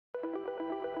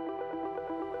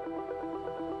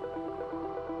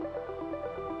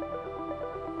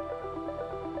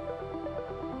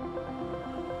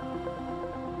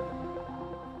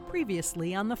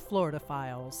Previously on the Florida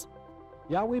Files.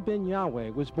 Yahweh Ben Yahweh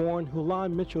was born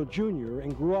Hulan Mitchell Jr.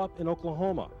 and grew up in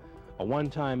Oklahoma. A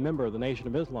one-time member of the Nation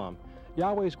of Islam,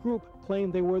 Yahweh's group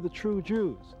claimed they were the true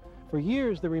Jews. For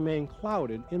years, they remained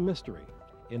clouded in mystery.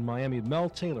 In Miami, Mel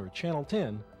Taylor, Channel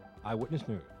 10, Eyewitness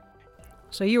News.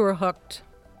 So you were hooked.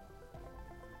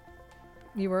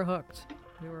 You were hooked.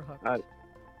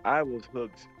 I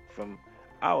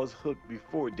was hooked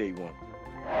before day one.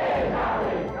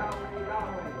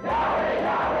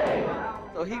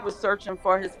 So he was searching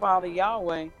for his father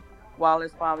Yahweh while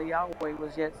his father Yahweh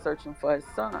was yet searching for his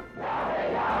son.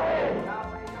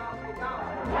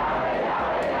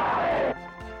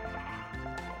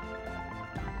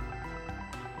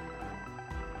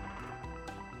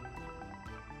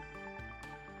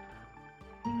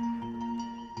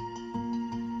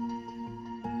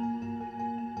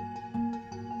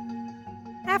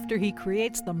 After he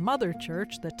creates the mother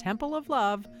church, the Temple of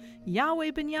Love,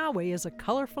 Yahweh Ben Yahweh is a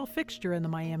colorful fixture in the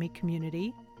Miami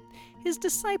community. His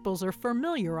disciples are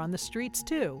familiar on the streets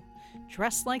too,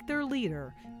 dressed like their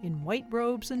leader in white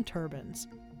robes and turbans.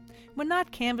 When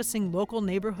not canvassing local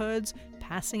neighborhoods,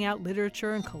 passing out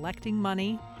literature and collecting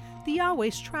money, the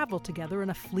Yahwehs travel together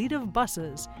in a fleet of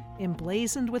buses,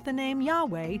 emblazoned with the name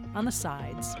Yahweh on the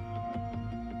sides.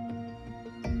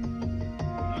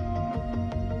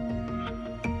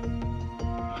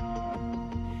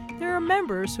 There are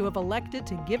members who have elected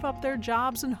to give up their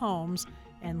jobs and homes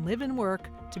and live and work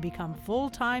to become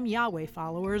full-time Yahweh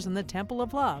followers in the Temple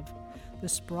of Love, the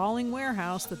sprawling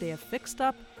warehouse that they have fixed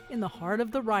up in the heart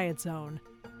of the riot zone,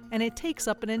 and it takes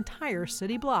up an entire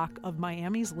city block of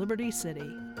Miami's Liberty City.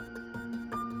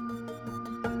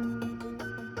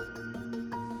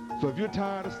 So if you're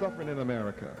tired of suffering in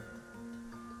America,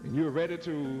 and you're ready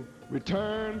to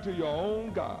return to your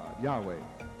own God, Yahweh,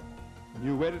 and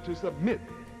you're ready to submit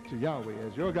to Yahweh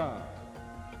as your God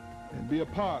and be a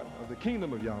part of the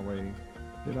kingdom of Yahweh,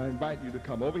 then I invite you to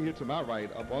come over here to my right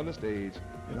up on the stage,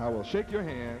 and I will shake your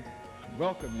hand and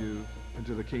welcome you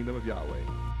into the kingdom of Yahweh.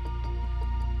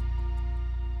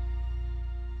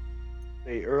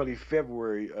 Early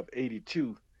February of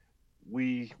 '82,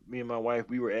 me and my wife,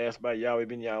 we were asked by Yahweh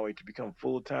Ben Yahweh to become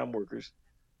full-time workers,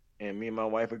 and me and my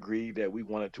wife agreed that we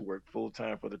wanted to work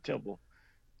full-time for the temple.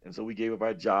 And so we gave up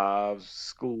our jobs,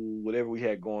 school, whatever we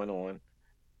had going on,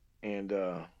 and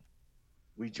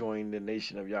we joined the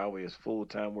Nation of Yahweh as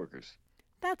full-time workers.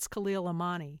 That's Khalil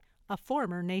Amani, a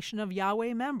former Nation of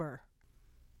Yahweh member.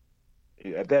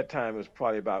 At that time, it was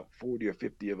probably about 40 or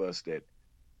 50 of us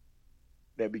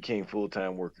that became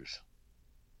full-time workers.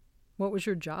 What was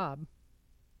your job?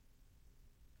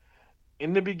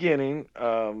 In the beginning,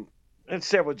 I had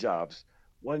several jobs.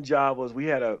 One job was we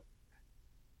had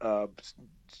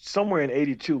somewhere in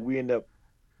 '82, we ended up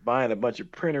buying a bunch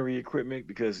of printery equipment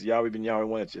because Yahweh Ben Yahweh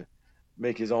wanted to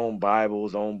make his own Bible,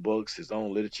 his own books, his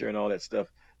own literature and all that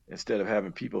stuff instead of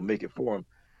having people make it for him.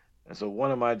 And so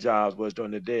one of my jobs was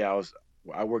during the day, I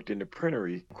worked in the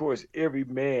printery. Of course, every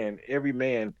man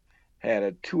had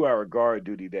a 2-hour guard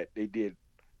duty that we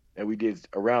did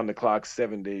around the clock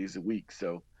 7 days a week.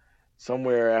 So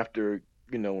somewhere after,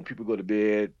 when people go to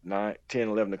bed, 9, 10,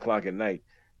 11 o'clock at night,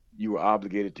 you were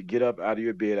obligated to get up out of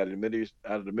your bed out of the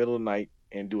middle of the night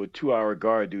and do a 2-hour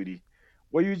guard duty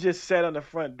where you just sat on the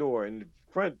front door, and the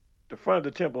front of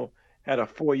the temple had a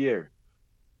foyer,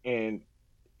 and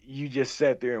you just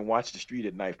sat there and watched the street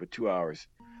at night for 2 hours,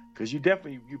 because you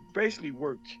basically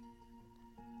worked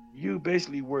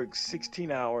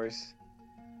 16 hours,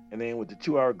 and then with the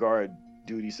 2-hour guard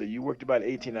duty, so you worked about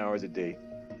 18 hours a day.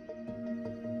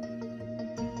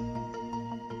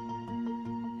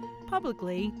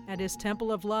 Publicly, at his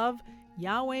Temple of Love,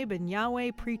 Yahweh Ben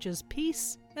Yahweh preaches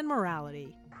peace and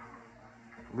morality.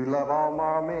 We love all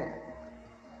moral men,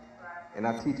 and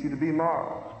I teach you to be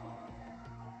moral.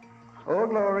 Oh,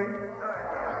 glory.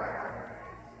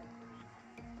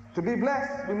 To be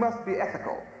blessed, we must be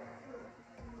ethical.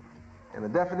 And the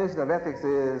definition of ethics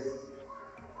is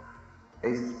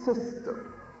a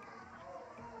system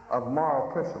of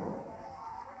moral principles.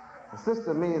 A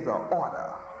system means an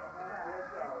order,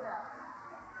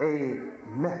 a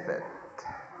method,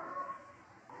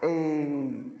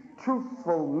 a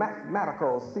truthful,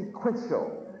 mathematical,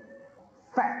 sequential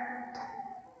fact.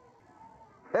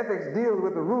 Ethics deals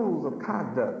with the rules of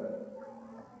conduct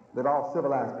that all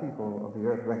civilized people of the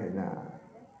earth recognize.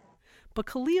 But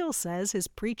Khalil says his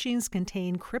preachings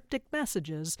contain cryptic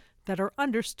messages that are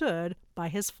understood by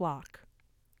his flock.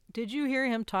 Did you hear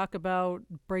him talk about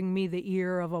bring me the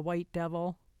ear of a white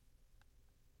devil?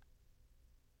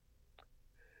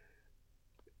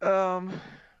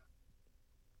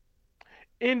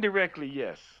 Indirectly,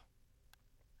 yes.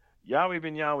 Yahweh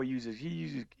Ben Yahweh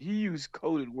he used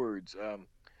coded words.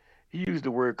 He used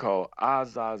the word called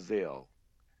Azazel.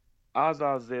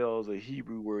 Azazel is a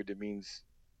Hebrew word that means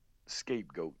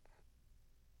scapegoat.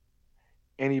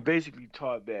 And he basically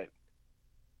taught that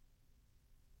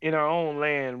in our own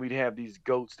land, we'd have these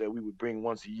goats that we would bring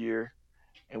once a year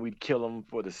and we'd kill them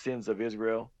for the sins of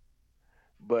Israel.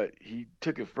 But he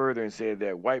took it further and said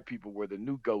that white people were the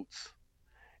new goats.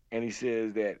 And he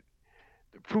says that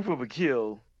the proof of a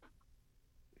kill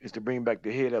is to bring back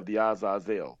the head of the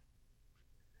Azazel.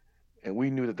 And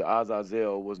we knew that the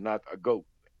Azazel was not a goat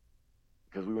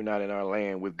because we were not in our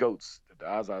land with goats.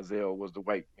 The Azazel was the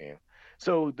white man.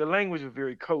 So the language was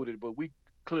very coded, but we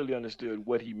clearly understood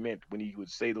what he meant when he would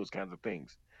say those kinds of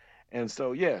things. And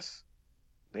so, yes,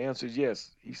 the answer is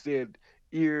yes. He said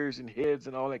ears and heads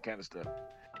and all that kind of stuff.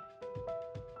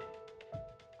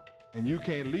 And you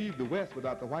can't leave the West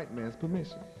without the white man's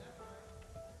permission.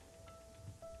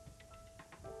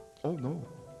 Oh, no.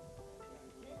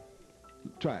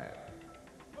 Try it.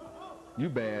 You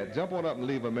bad. Jump on up and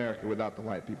leave America without the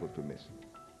white people's permission.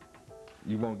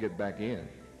 You won't get back in.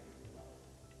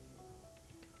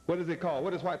 What is it called?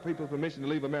 What is white people's permission to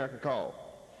leave America called?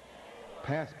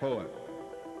 Passport.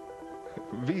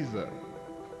 Visa.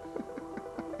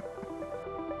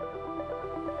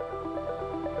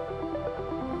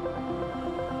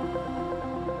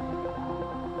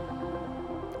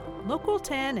 Local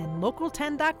 10 and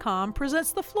Local10.com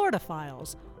presents the Florida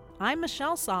Files. I'm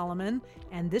Michelle Solomon,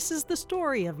 and this is the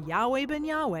story of Yahweh Ben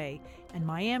Yahweh and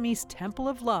Miami's Temple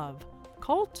of Love,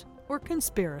 cult or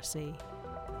conspiracy.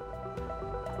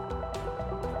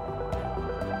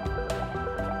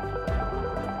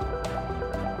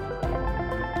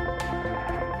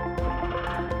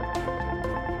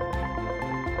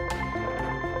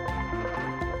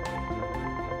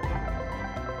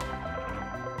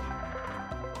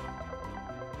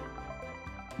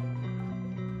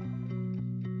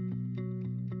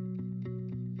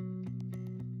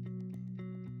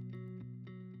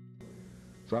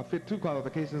 So I fit 2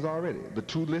 qualifications already. The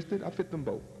 2 listed, I fit them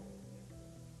both.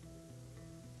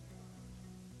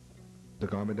 The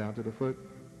garment down to the foot,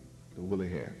 the woolly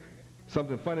hair.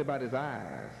 Something funny about his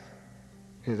eyes.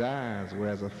 His eyes were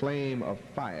as a flame of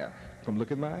fire. Come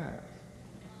look at my eyes.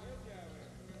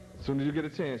 As soon as you get a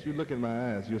chance, you look in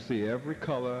my eyes, you'll see every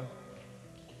color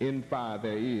in fire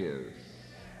there is.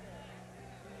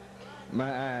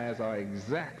 My eyes are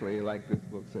exactly like this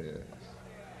book says.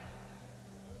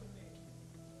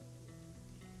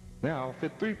 Now,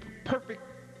 fit 3 perfect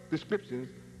descriptions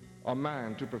are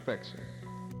mine to perfection.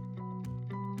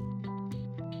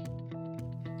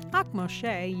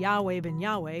 Moshe, Yahweh Ben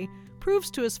Yahweh, proves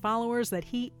to his followers that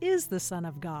he is the Son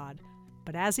of God.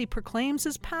 But as he proclaims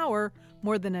his power,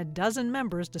 more than a dozen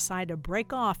members decide to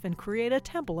break off and create a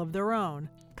temple of their own.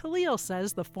 Khalil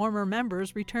says the former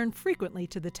members return frequently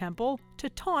to the temple to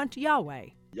taunt Yahweh.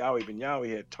 Yahweh Ben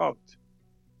Yahweh had talked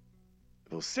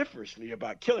vociferously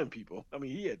about killing people. I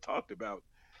mean, he had talked about,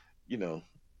 the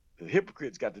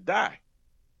hypocrites got to die.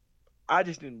 I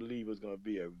just didn't believe it was going to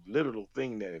be a literal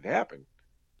thing that had happened.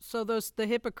 So the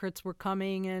hypocrites were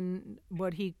coming, and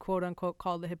what he quote unquote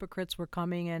called the hypocrites were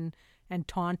coming and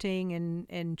taunting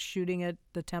and shooting at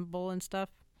the temple and stuff?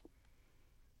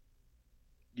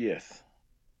 Yes.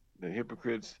 The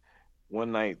hypocrites,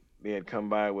 one night they had come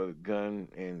by with a gun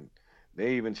and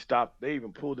they even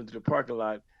pulled into the parking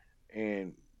lot.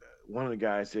 And one of the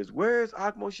guys says, "Where's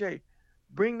Moshe?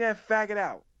 Bring that faggot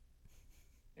out."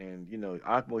 And,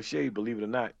 Moshe, believe it or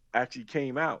not, actually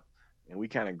came out. And we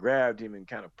kind of grabbed him and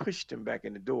kind of pushed him back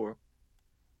in the door.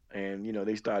 And,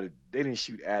 they didn't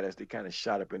shoot at us. They kind of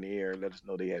shot up in the air and let us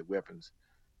know they had weapons.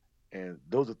 And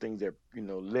those are things that,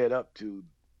 led up to,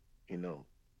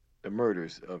 the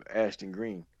murders of Ashton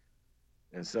Green.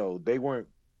 And so they weren't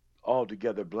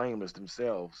altogether blameless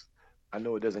themselves. I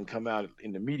know it doesn't come out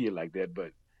in the media like that,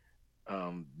 but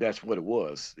that's what it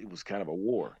was. It was kind of a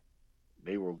war.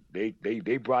 They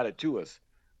brought it to us.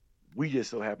 We just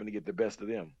so happened to get the best of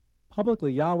them.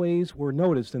 Publicly, Yahwehs were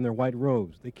noticed in their white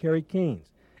robes. They carried canes.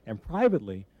 And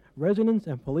privately, residents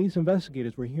and police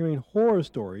investigators were hearing horror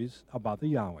stories about the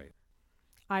Yahweh.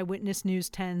 Eyewitness News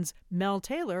 10's Mel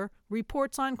Taylor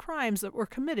reports on crimes that were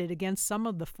committed against some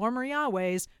of the former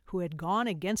Yahwehs who had gone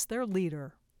against their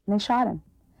leader. They shot him.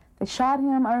 They shot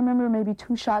him. I remember maybe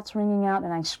 2 shots ringing out,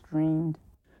 and I screamed.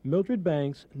 Mildred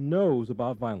Banks knows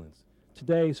about violence.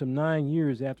 Today, some 9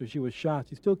 years after she was shot,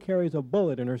 she still carries a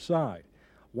bullet in her side.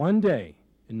 One day,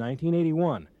 in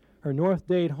 1981, her North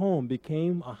Dade home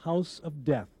became a house of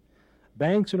death.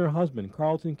 Banks and her husband,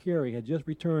 Carlton Carey, had just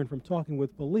returned from talking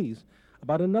with police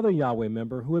about another Yahweh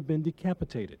member who had been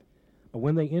decapitated. But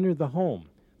when they entered the home,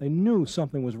 They knew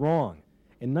something was wrong.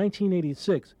 In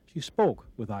 1986, she spoke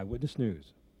with Eyewitness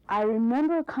News. I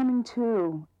remember coming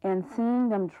to and seeing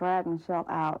them drag Michelle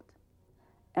out.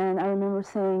 And I remember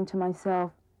saying to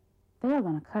myself, they are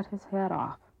going to cut his head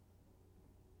off.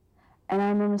 And I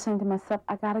remember saying to myself,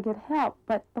 I got to get help,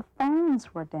 but the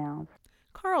phones were down.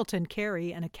 Carlton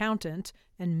Carey, an accountant,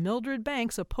 and Mildred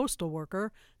Banks, a postal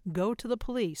worker, go to the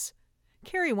police.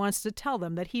 Carey wants to tell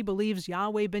them that he believes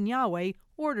Yahweh Ben Yahweh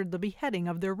ordered the beheading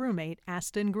of their roommate,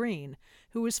 Aston Green,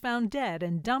 who was found dead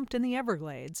and dumped in the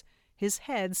Everglades, his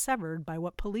head severed by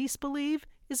what police believe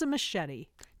is a machete.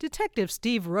 Detective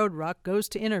Steve Roadruck goes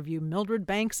to interview Mildred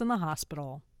Banks in the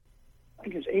hospital. I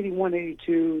think it's 81,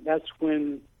 82, that's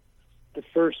when the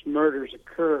first murders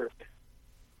occurred.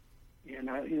 And,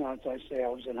 as I say, I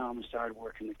was in homicide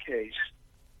working the case.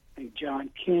 I think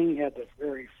John King had the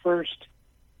very first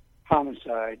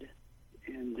homicide,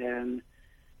 and then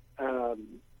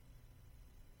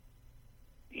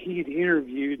he had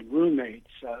interviewed roommates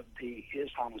of his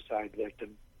homicide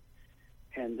victim,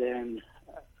 and then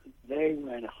they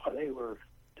went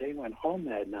home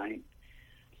that night,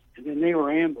 and then they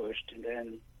were ambushed, and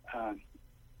then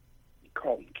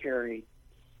Carlton Carey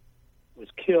was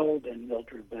killed, and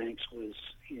Mildred Banks was,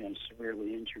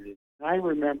 severely injured. I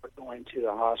remember going to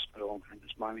the hospital, it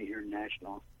was Miami here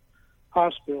National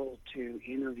Hospital, to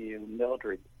interview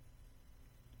Mildred,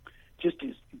 just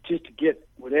to get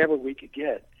whatever we could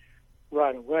get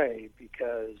right away,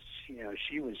 because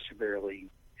she was severely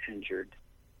injured.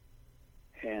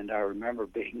 And I remember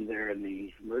being there in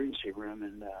the emergency room,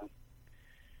 and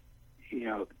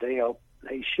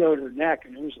they showed her neck,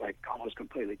 and it was like almost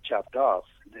completely chopped off.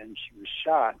 And then she was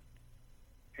shot,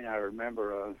 and I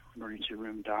remember a emergency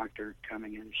room doctor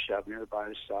coming in and shoving her by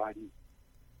the side and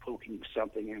poking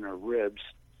something in her ribs,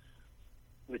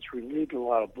 which relieved a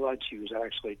lot of blood. She was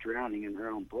actually drowning in her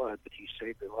own blood, but he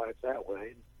saved her life that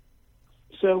way.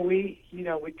 So she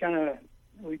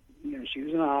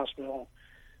was in the hospital.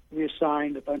 We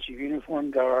assigned a bunch of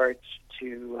uniformed guards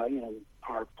to,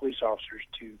 our police officers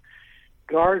to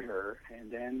guard her.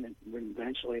 And then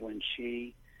eventually when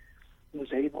she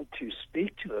was able to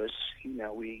speak to us,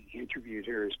 we interviewed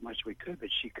her as much as we could, but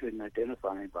she couldn't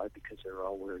identify anybody because they were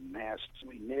all wearing masks.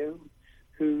 We knew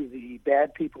who the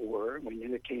bad people were. We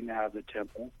knew it came out of the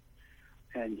temple.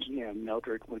 And,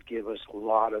 Mildred would give us a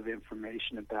lot of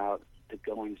information about the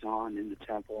goings-on in the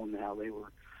temple and how they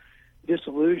were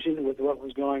disillusioned with what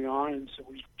was going on. And so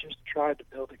we just tried to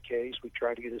build a case. We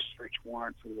tried to get a search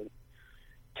warrant for the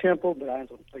temple, but I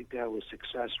don't think that was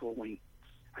successful.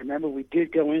 I remember we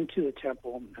did go into the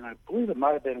temple, and I believe it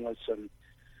might have been with some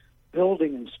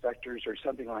building inspectors or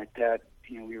something like that.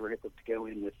 We were able to go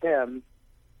in with them.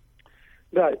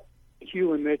 But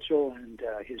Hugh and Mitchell and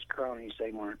his cronies,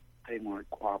 they weren't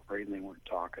cooperating. They weren't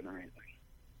talking or anything.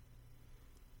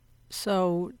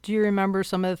 So do you remember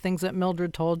some of the things that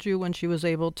Mildred told you when she was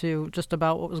able to, just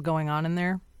about what was going on in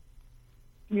there?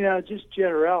 Just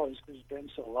generalities, because it's been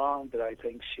so long, but I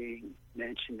think she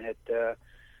mentioned that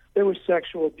there was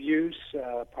sexual abuse,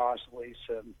 possibly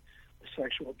some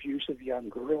sexual abuse of young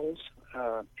girls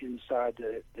inside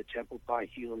the temple by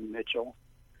Hugh and Mitchell.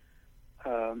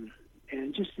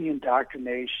 And just the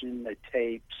indoctrination, the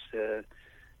tapes,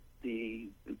 the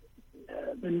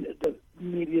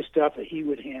media stuff that he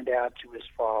would hand out to his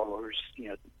followers,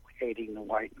 hating the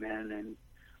white men, and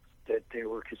that there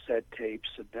were cassette tapes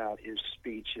about his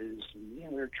speeches.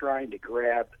 And, we were trying to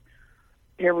grab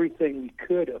everything we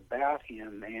could about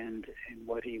him and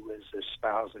what he was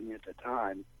espousing at the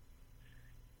time.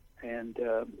 And,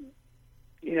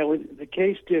 the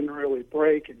case didn't really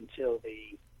break until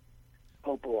the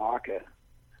Opa-locka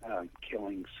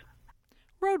killings.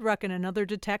 Roadruck and another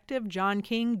detective, John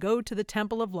King, go to the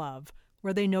Temple of Love,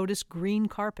 where they notice green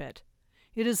carpet.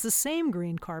 It is the same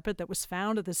green carpet that was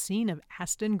found at the scene of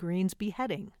Aston Green's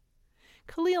beheading.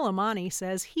 Khalil Amani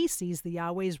says he sees the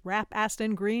Yahwehs wrap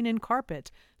Aston Green in carpet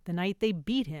the night they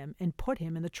beat him and put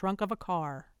him in the trunk of a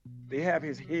car. They have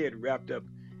his head wrapped up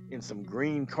in some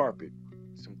green carpet,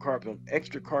 some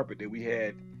extra carpet that we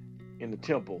had in the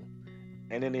temple,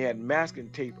 and then they had masking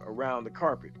tape around the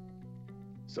carpet.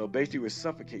 So basically we're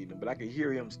suffocating him, but I could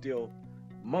hear him still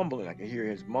mumbling. I could hear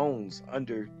his moans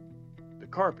under the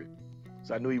carpet.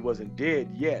 So I knew he wasn't dead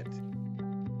yet.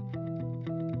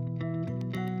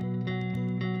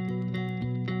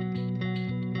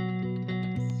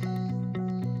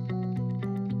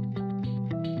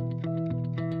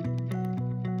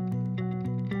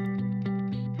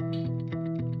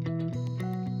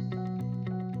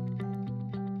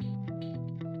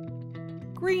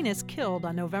 Green is killed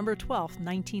on November 12,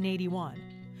 1981.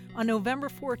 On November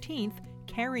 14th,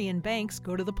 Carey and Banks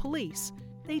go to the police.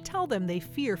 They tell them they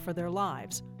fear for their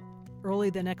lives. Early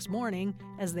the next morning,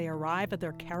 as they arrive at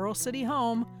their Carroll City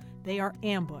home, they are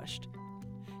ambushed.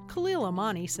 Khalil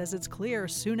Amani says it's clear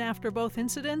soon after both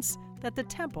incidents that the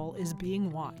temple is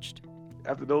being watched.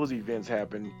 After those events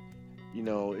happened,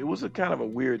 it was a kind of a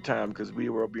weird time because we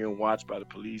were being watched by the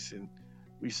police, and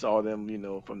we saw them,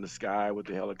 from the sky with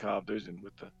the helicopters and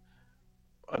with the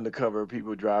undercover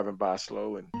people driving by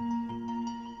slow. And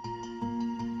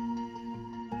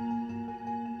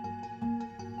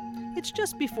it's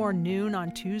just before noon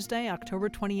on Tuesday, October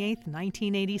 28,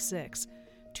 1986.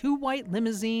 2 white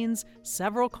limousines,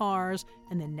 several cars,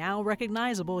 and the now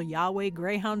recognizable Yahweh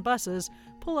Greyhound buses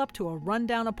pull up to a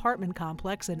rundown apartment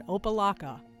complex in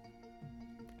Opa-locka.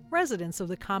 Residents of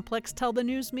the complex tell the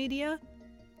news media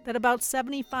that about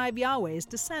 75 Yahwehs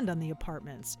descend on the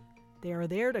apartments. They are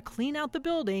there to clean out the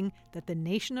building that the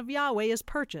Nation of Yahweh has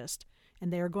purchased,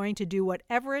 and they are going to do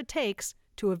whatever it takes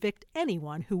to evict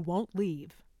anyone who won't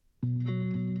leave.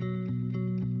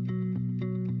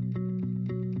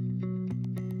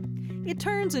 It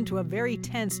turns into a very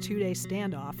tense 2-day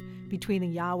standoff between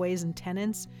the Yahwehs and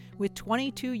tenants, with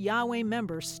 22 Yahweh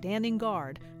members standing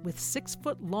guard with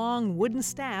 6-foot-long wooden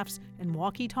staffs and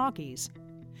walkie-talkies.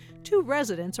 2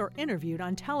 residents are interviewed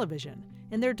on television,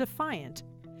 and they're defiant.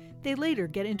 They later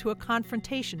get into a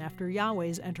confrontation after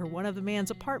Yahwehs enter one of the man's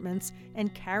apartments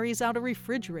and carries out a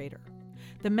refrigerator.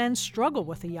 The men struggle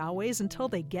with the Yahwehs until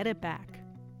they get it back.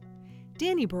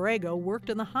 Danny Borrego worked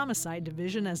in the homicide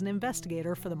division as an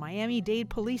investigator for the Miami-Dade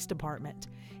Police Department,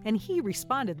 and he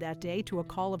responded that day to a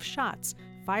call of shots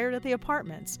fired at the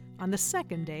apartments on the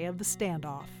second day of the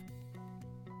standoff.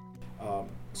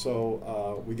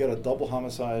 So we get a double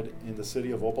homicide in the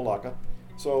city of Opa-locka.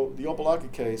 So the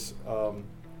Opa-locka case,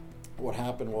 what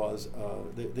happened was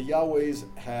the Yahwehs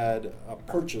had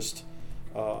purchased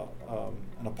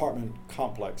an apartment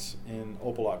complex in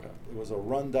Opa-locka. It was a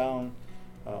rundown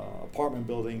apartment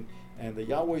building, and the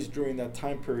Yahwehs during that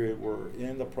time period were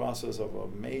in the process of a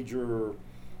major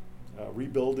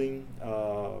rebuilding,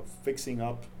 fixing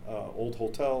up old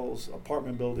hotels,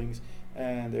 apartment buildings,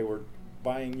 and they were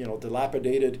buying,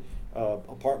 dilapidated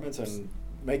apartments and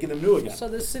making them new again. So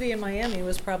the city of Miami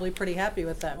was probably pretty happy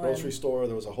with that. Grocery store,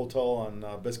 there was a hotel on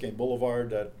Biscayne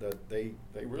Boulevard that they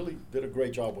really did a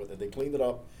great job with it. They cleaned it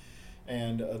up,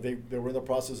 and they were in the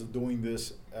process of doing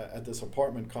this at this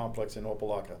apartment complex in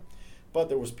Opa-locka. But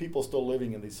there was people still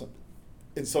living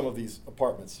in some of these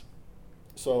apartments.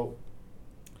 So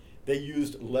they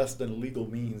used less than legal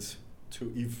means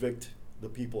to evict the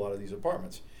people out of these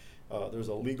apartments. There's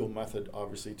a legal method,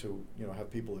 obviously, to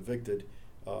have people evicted,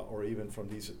 or even from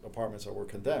these apartments that were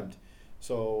condemned.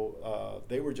 So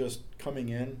they were just coming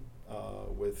in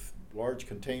with large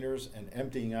containers and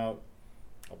emptying out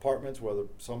apartments, whether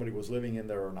somebody was living in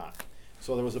there or not.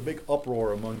 So there was a big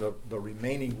uproar among the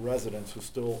remaining residents who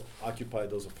still occupied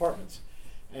those apartments.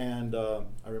 And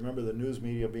I remember the news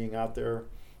media being out there,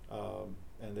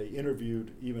 and they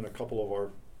interviewed even a couple of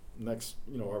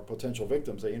our potential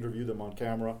victims. They interviewed them on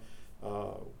camera,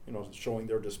 showing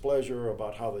their displeasure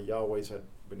about how the Yahwehs had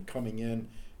been coming in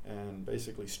and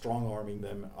basically strong-arming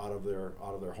them out of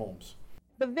their homes.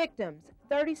 The victims,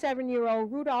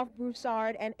 37-year-old Rudolph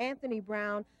Broussard and Anthony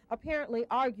Brown, apparently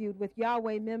argued with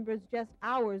Yahweh members just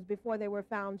hours before they were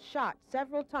found shot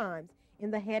several times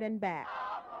in the head and back.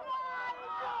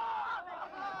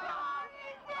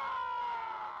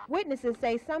 Witnesses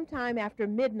say sometime after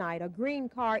midnight, a green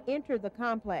car entered the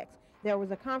complex. There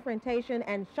was a confrontation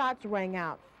and shots rang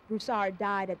out. Broussard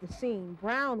died at the scene.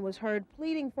 Brown was heard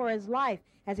pleading for his life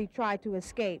as he tried to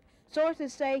escape.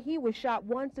 Sources say he was shot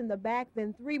once in the back,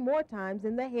 then 3 more times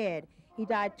in the head. He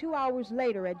died 2 hours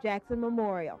later at Jackson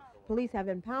Memorial. Police have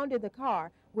impounded the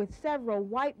car with several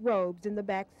white robes in the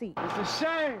back seat. It's a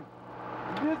shame.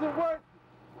 It doesn't work.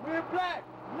 We're black.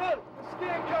 Look, the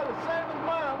skin color, same as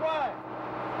mine. Why?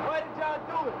 Why did y'all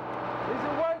do it? Is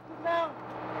it worth it now?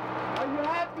 Are you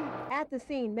happy? At the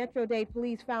scene, Metro-Dade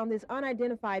police found this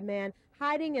unidentified man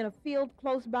hiding in a field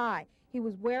close by. He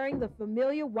was wearing the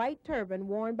familiar white turban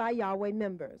worn by Yahweh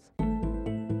members.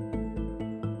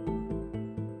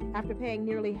 After paying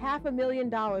nearly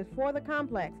 $500,000 for the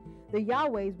complex, the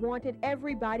Yahwehs wanted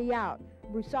everybody out.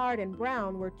 Broussard and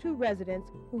Brown were 2 residents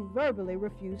who verbally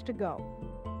refused to go.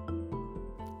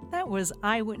 That was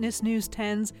Eyewitness News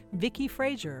 10's Vicki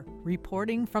Frazier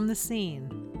reporting from the scene.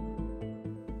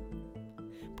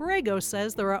 Borrego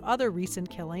says there are other recent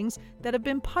killings that have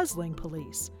been puzzling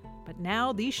police, but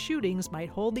now these shootings might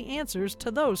hold the answers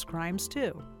to those crimes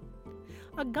too.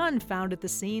 A gun found at the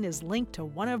scene is linked to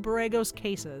one of Borrego's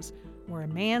cases, where a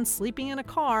man sleeping in a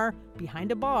car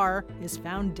behind a bar is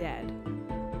found dead.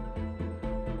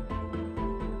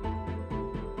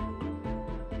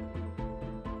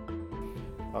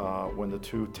 when the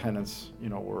two tenants,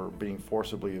 were being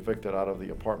forcibly evicted out of the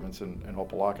apartments in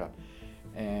Opa-locka.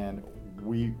 And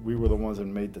we were the ones that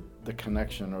made the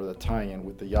connection or the tie-in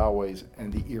with the Yahwehs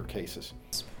and the ear cases.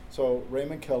 So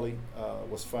Raymond Kelly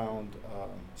was found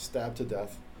stabbed to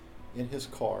death in his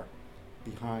car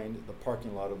behind the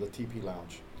parking lot of the TP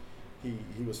Lounge.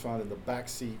 He was found in the back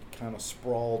seat, kind of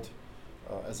sprawled,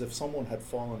 as if someone had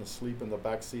fallen asleep in the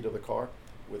back seat of the car,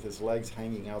 with his legs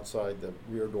hanging outside the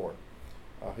rear door.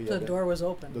 The door was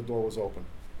open. The door was open.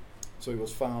 So he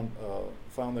was found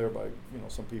there by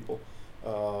some people,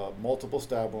 multiple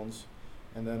stab wounds,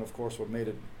 and then of course what made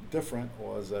it different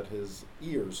was that his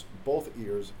ears, both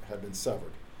ears, had been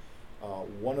severed.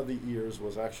 One of the ears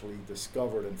was actually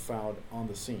discovered and found on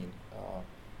the scene.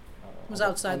 Was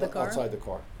outside the car? Outside the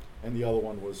car, and the other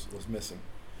one was missing.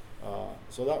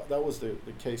 So that was the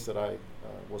case that I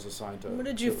was assigned to. What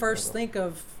did you first think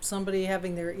of somebody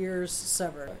having their ears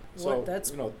severed? So,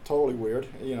 totally weird,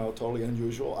 totally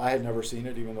unusual. I had never seen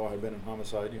it, even though I had been in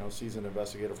homicide, seasoned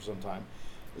investigator for some time.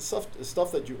 It's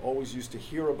stuff that you always used to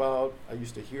hear about. I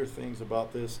used to hear things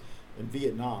about this in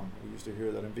Vietnam. We used to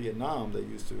hear that in Vietnam they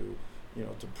used to,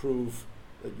 to prove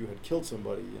that you had killed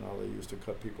somebody, they used to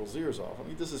cut people's ears off. I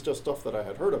mean, this is just stuff that I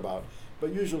had heard about,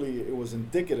 but usually it was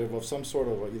indicative of some sort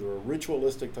of either a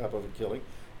ritualistic type of a killing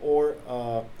or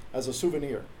as a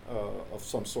souvenir of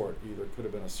some sort. Either could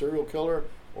have been a serial killer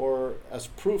or as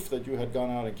proof that you had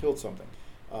gone out and killed something.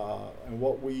 And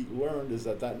what we learned is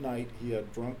that night he had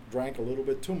drank a little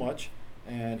bit too much,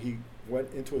 and he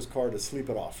went into his car to sleep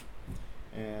it off.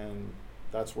 And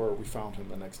that's where we found him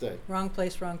the next day. Wrong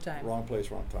place, wrong time. Wrong place,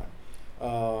 wrong time.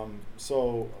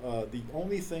 So the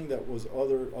only thing that was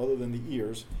other than the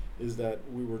ears is that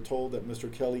we were told that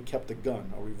Mr. Kelly kept a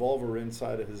gun, a revolver,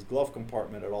 inside of his glove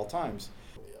compartment at all times.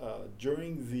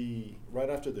 Right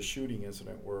after the shooting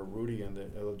incident where Rudy and the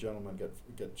other gentleman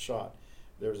get shot,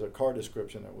 there's a car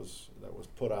description that was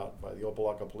put out by the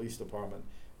Opa-locka Police Department,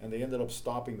 and they ended up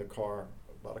stopping the car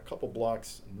about a couple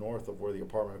blocks north of where the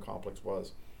apartment complex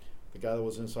was. The guy that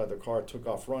was inside the car took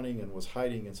off running and was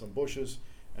hiding in some bushes,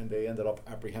 and they ended up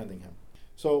apprehending him.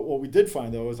 So what we did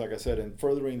find, though, is, like I said, in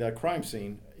furthering that crime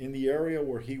scene, in the area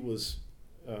where he was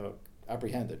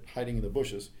apprehended, hiding in the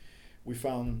bushes, we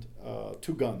found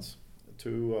two guns,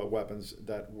 two weapons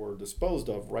that were disposed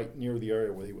of right near the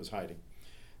area where he was hiding.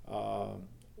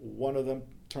 One of them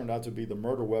turned out to be the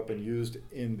murder weapon used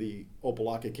in the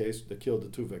Opa-locka case that killed the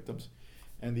two victims.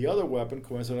 And the other weapon,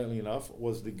 coincidentally enough,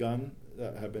 was the gun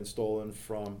that had been stolen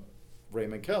from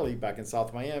Raymond Kelly back in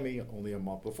South Miami only a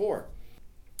month before.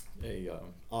 A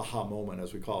aha moment,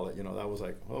 as we call it. That was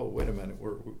like, oh, wait a minute,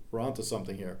 we're onto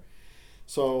something here.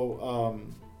 So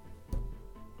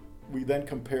we then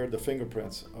compared the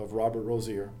fingerprints of Robert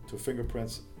Rozier to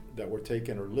fingerprints that were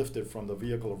taken or lifted from the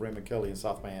vehicle of Raymond Kelly in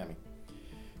South Miami.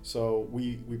 So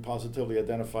we positively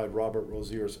identified Robert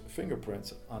Rozier's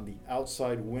fingerprints on the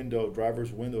outside window,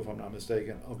 driver's window, if I'm not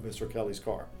mistaken, of Mr. Kelly's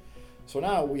car. So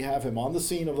now we have him on the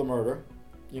scene of the murder,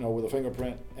 with a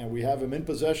fingerprint, and we have him in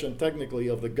possession, technically,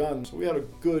 of the gun. So we had a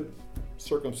good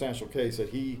circumstantial case that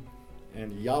he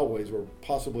and Yahweh's were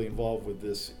possibly involved with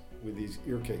these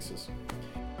ear cases.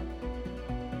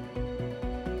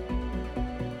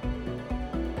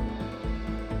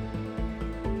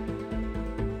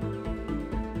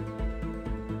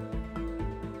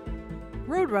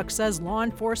 Roadruck says law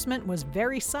enforcement was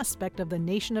very suspect of the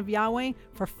Nation of Yahweh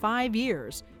for 5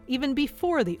 years, even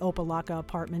before the Opa-locka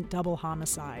apartment double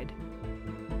homicide.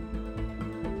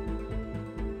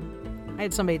 I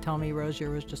had somebody tell me Rozier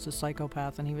was just a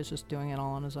psychopath and he was just doing it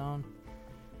all on his own.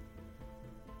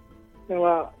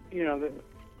 Well,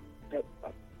 that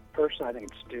person, I think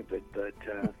it's stupid, but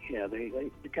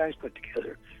the guys put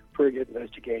together a pretty good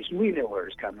investigation. We knew where it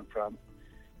was coming from.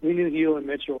 We knew you and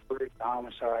Mitchell were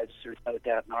homicides. There's no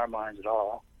doubt in our minds at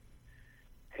all.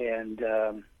 And,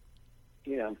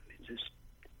 just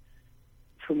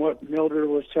from what Mildred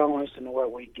was telling us and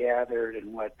what we gathered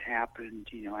and what happened,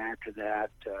 after that,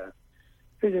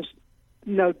 there's just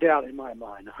no doubt in my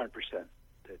mind, 100%,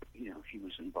 that, he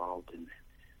was involved and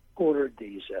ordered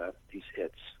these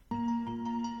hits.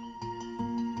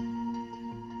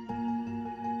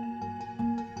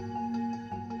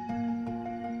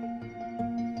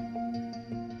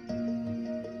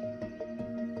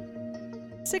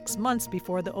 Six months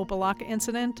before the Opa-locka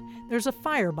incident, there's a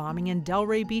firebombing in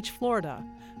Delray Beach, Florida,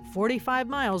 45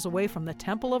 miles away from the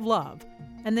Temple of Love,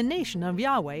 and the Nation of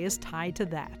Yahweh is tied to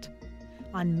that.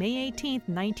 On May 18,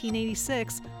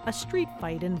 1986, a street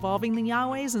fight involving the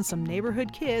Yahwehs and some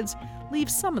neighborhood kids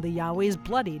leaves some of the Yahwehs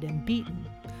bloodied and beaten.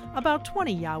 About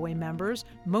 20 Yahweh members,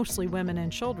 mostly women and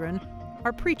children,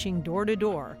 are preaching door to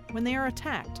door when they are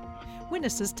attacked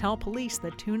Witnesses tell police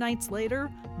that 2 nights later,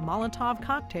 Molotov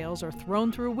cocktails are thrown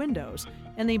through windows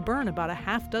and they burn about a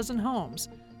half-dozen homes.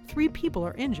 3 people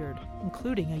are injured,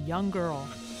 including a young girl.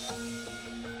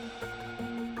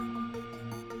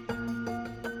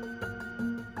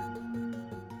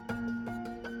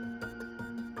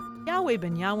 Yahweh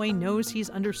Ben Yahweh knows he's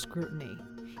under scrutiny.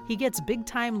 He gets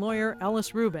big-time lawyer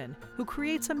Ellis Rubin, who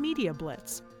creates a media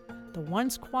blitz. The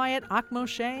once quiet Ak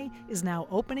Moshe is now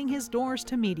opening his doors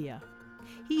to media.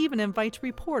 He even invites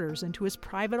reporters into his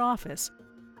private office.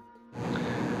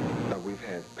 We've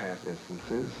had past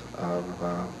instances of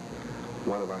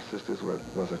one of our sisters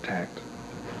was attacked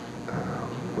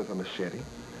with a machete.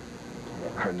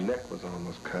 Her neck was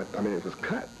almost cut. I mean, it was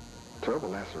cut. Terrible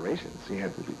lacerations. She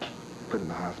had to be put in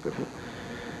the hospital.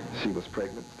 She was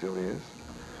pregnant, still is.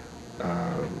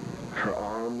 Her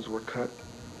arms were cut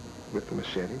with the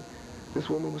machete. This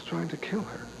woman was trying to kill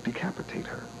her, decapitate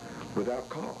her, without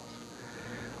cause.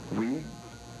 We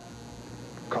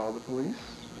called the police.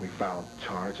 We filed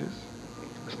charges.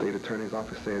 The state attorney's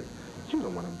office said, you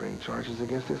don't want to bring charges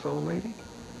against this old lady.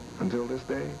 Until this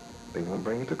day, they won't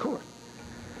bring it to court.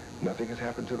 Nothing has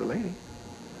happened to the lady.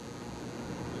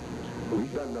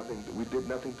 We've done nothing. We did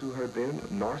nothing to her then,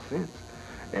 nor since.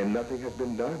 And nothing has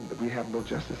been done. We have no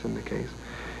justice in the case.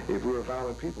 If we were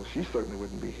violent people, she certainly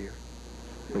wouldn't be here.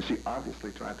 And she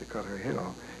obviously tried to cut her head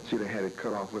off. She'd have had it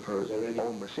cut off with her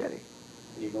own machete.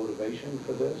 Any motivation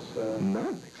for this?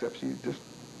 None, except she just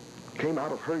came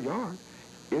out of her yard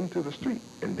into the street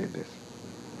and did this.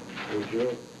 Was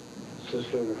your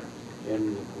sister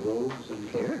in robes and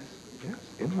Yes,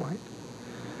 in white.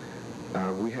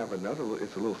 We have another,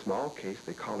 it's a little small case,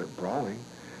 they call it brawling,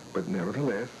 but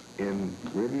nevertheless, in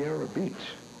Riviera Beach,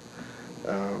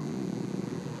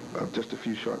 just a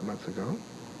few short months ago,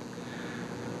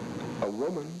 a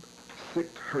woman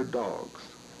sicked her dogs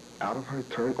out of her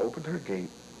turn, opened her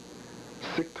gate,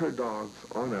 sicked her dogs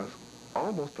on us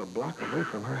almost a block away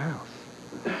from her house.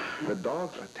 The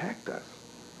dogs attacked us.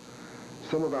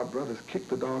 Some of our brothers kicked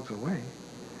the dogs away.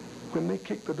 When they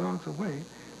kicked the dogs away,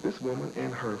 this woman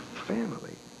and her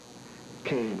family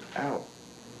came out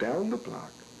down the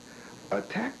block,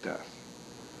 attacked us,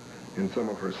 and some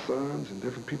of her sons and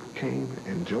different people came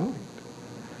and joined.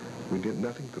 We did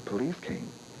nothing. The police came.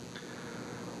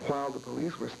 While the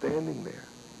police were standing there,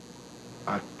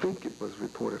 I think it was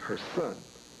reported her son,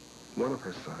 one of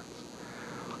her sons,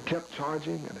 kept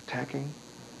charging and attacking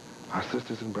our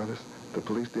sisters and brothers. The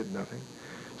police did nothing.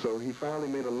 So he finally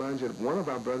made a lunge at one of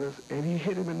our brothers, and he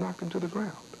hit him and knocked him to the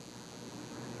ground.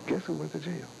 Guess who went to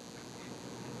jail?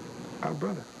 Our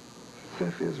brother,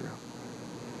 S5E2. Israel.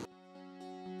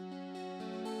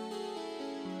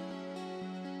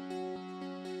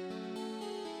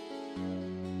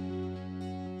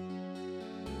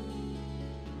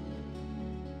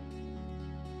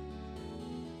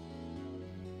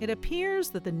 It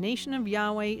appears that the Nation of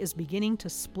Yahweh is beginning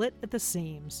to split at the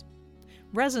seams.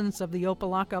 Residents of the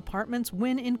Opa-locka apartments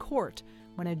win in court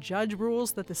when a judge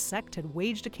rules that the sect had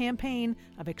waged a campaign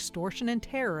of extortion and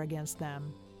terror against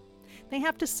them. They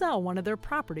have to sell one of their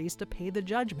properties to pay the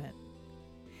judgment.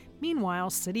 Meanwhile,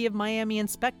 City of Miami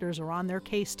inspectors are on their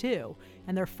case too,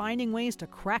 and they're finding ways to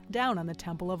crack down on the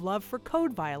Temple of Love for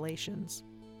code violations.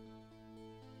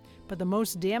 But the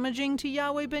most damaging to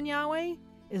Yahweh Ben Yahweh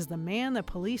is the man the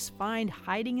police find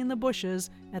hiding in the bushes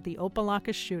at the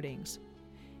Opa-locka shootings.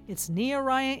 It's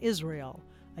Neariah Israel,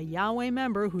 a Yahweh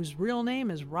member whose real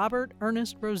name is Robert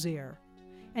Ernest Rozier,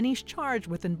 and he's charged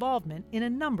with involvement in a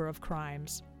number of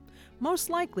crimes. Most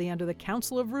likely under the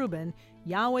counsel of Reuben,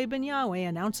 Yahweh Ben Yahweh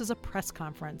announces a press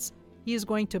conference. He is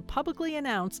going to publicly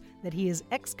announce that he is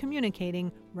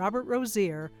excommunicating Robert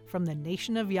Rozier from the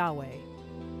Nation of Yahweh.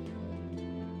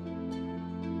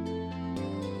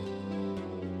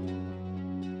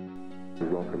 We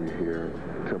welcome you here,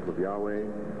 Temple of Yahweh.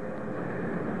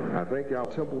 I thank y'all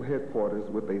temple headquarters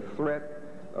with a threat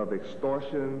of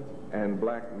extortion and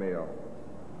blackmail.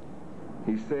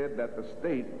 He said that the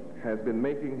state has been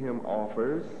making him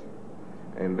offers,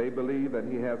 and they believe that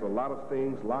he has a lot of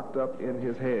things locked up in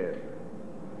his head.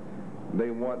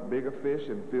 They want bigger fish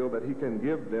and feel that he can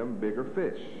give them bigger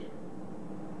fish.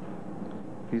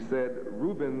 He said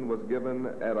Reuben was given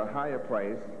at a higher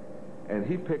price, and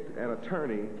he picked an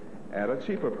attorney at a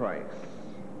cheaper price.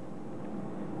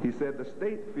 He said the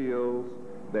state feels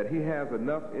that he has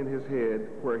enough in his head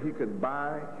where he could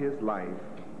buy his life.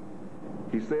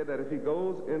 He said that if he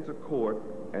goes into court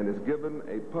and is given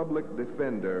a public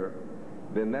defender,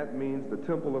 then that means the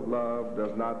Temple of Love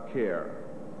does not care.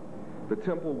 The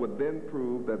temple would then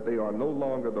prove that they are no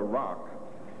longer the rock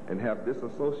and have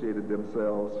disassociated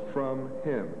themselves from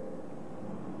him.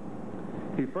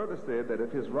 He further said that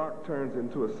if his rock turns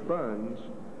into a sponge,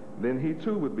 then he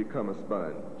too would become a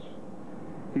sponge.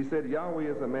 He said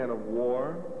Yahweh is a man of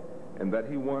war and that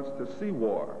he wants to see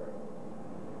war.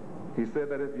 He said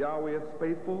that if Yahweh is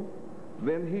faithful,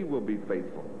 then he will be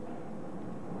faithful.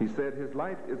 He said his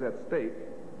life is at stake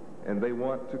and they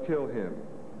want to kill him.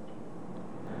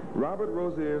 Robert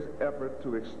Rozier's effort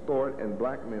to extort and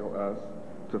blackmail us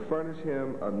to furnish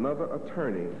him another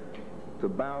attorney to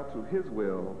bow to his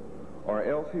will, or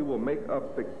else he will make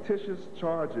up fictitious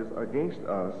charges against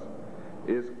us,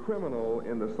 is criminal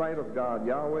in the sight of God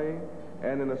Yahweh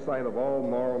and in the sight of all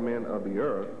moral men of the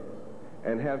earth,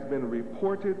 and has been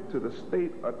reported to the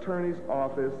state attorney's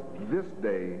office this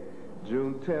day,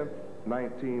 June 10th,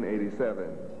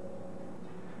 1987.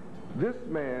 This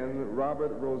man,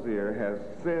 Robert Rozier, has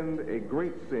sinned a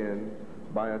great sin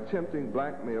by attempting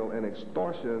blackmail and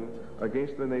extortion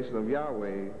against the nation of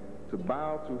Yahweh to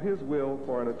bow to his will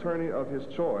for an attorney of his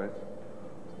choice,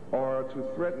 or to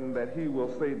threaten that he will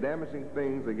say damaging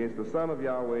things against the Son of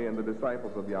Yahweh and the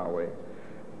disciples of Yahweh.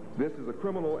 This is a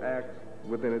criminal act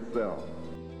within itself.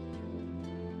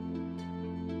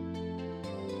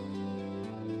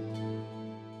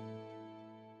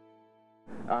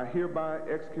 I hereby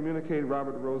excommunicate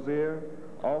Robert Rozier,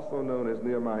 also known as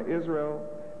Neariah Israel,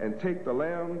 and take the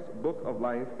Lamb's Book of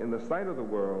Life in the sight of the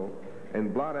world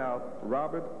and blot out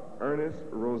Robert Ernest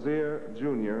Rozier,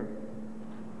 Jr.,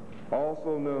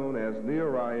 also known as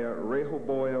Neariah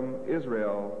Rehoboam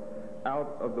Israel,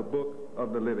 out of the Book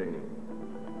of the Living.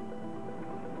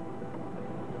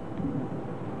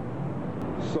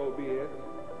 So be it.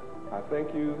 I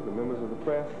thank you, the members of the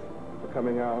press, for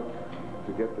coming out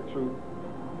to get the truth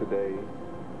today.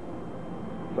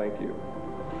 Thank you.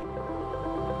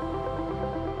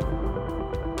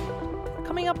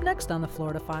 Coming up next on the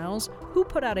Florida Files, who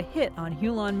put out a hit on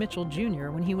Hulon Mitchell Jr.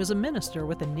 when he was a minister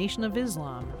with the Nation of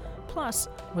Islam? Plus,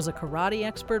 was a karate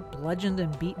expert bludgeoned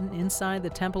and beaten inside the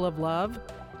Temple of Love?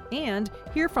 And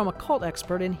hear from a cult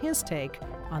expert in his take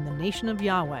on the Nation of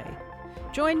Yahweh.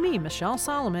 Join me, Michelle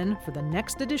Solomon, for the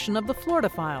next edition of the Florida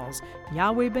Files,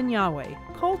 Yahweh Ben Yahweh,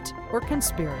 Cult or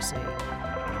Conspiracy?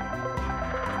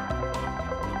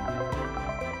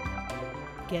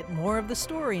 Get more of the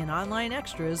story and online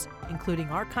extras, including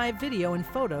archive video and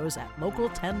photos at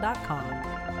local10.com.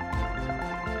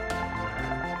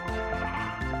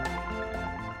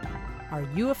 Are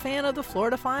you a fan of the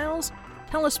Florida Files?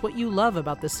 Tell us what you love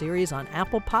about the series on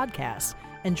Apple Podcasts,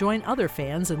 and join other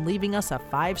fans in leaving us a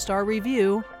 5-star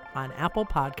review on Apple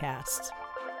Podcasts.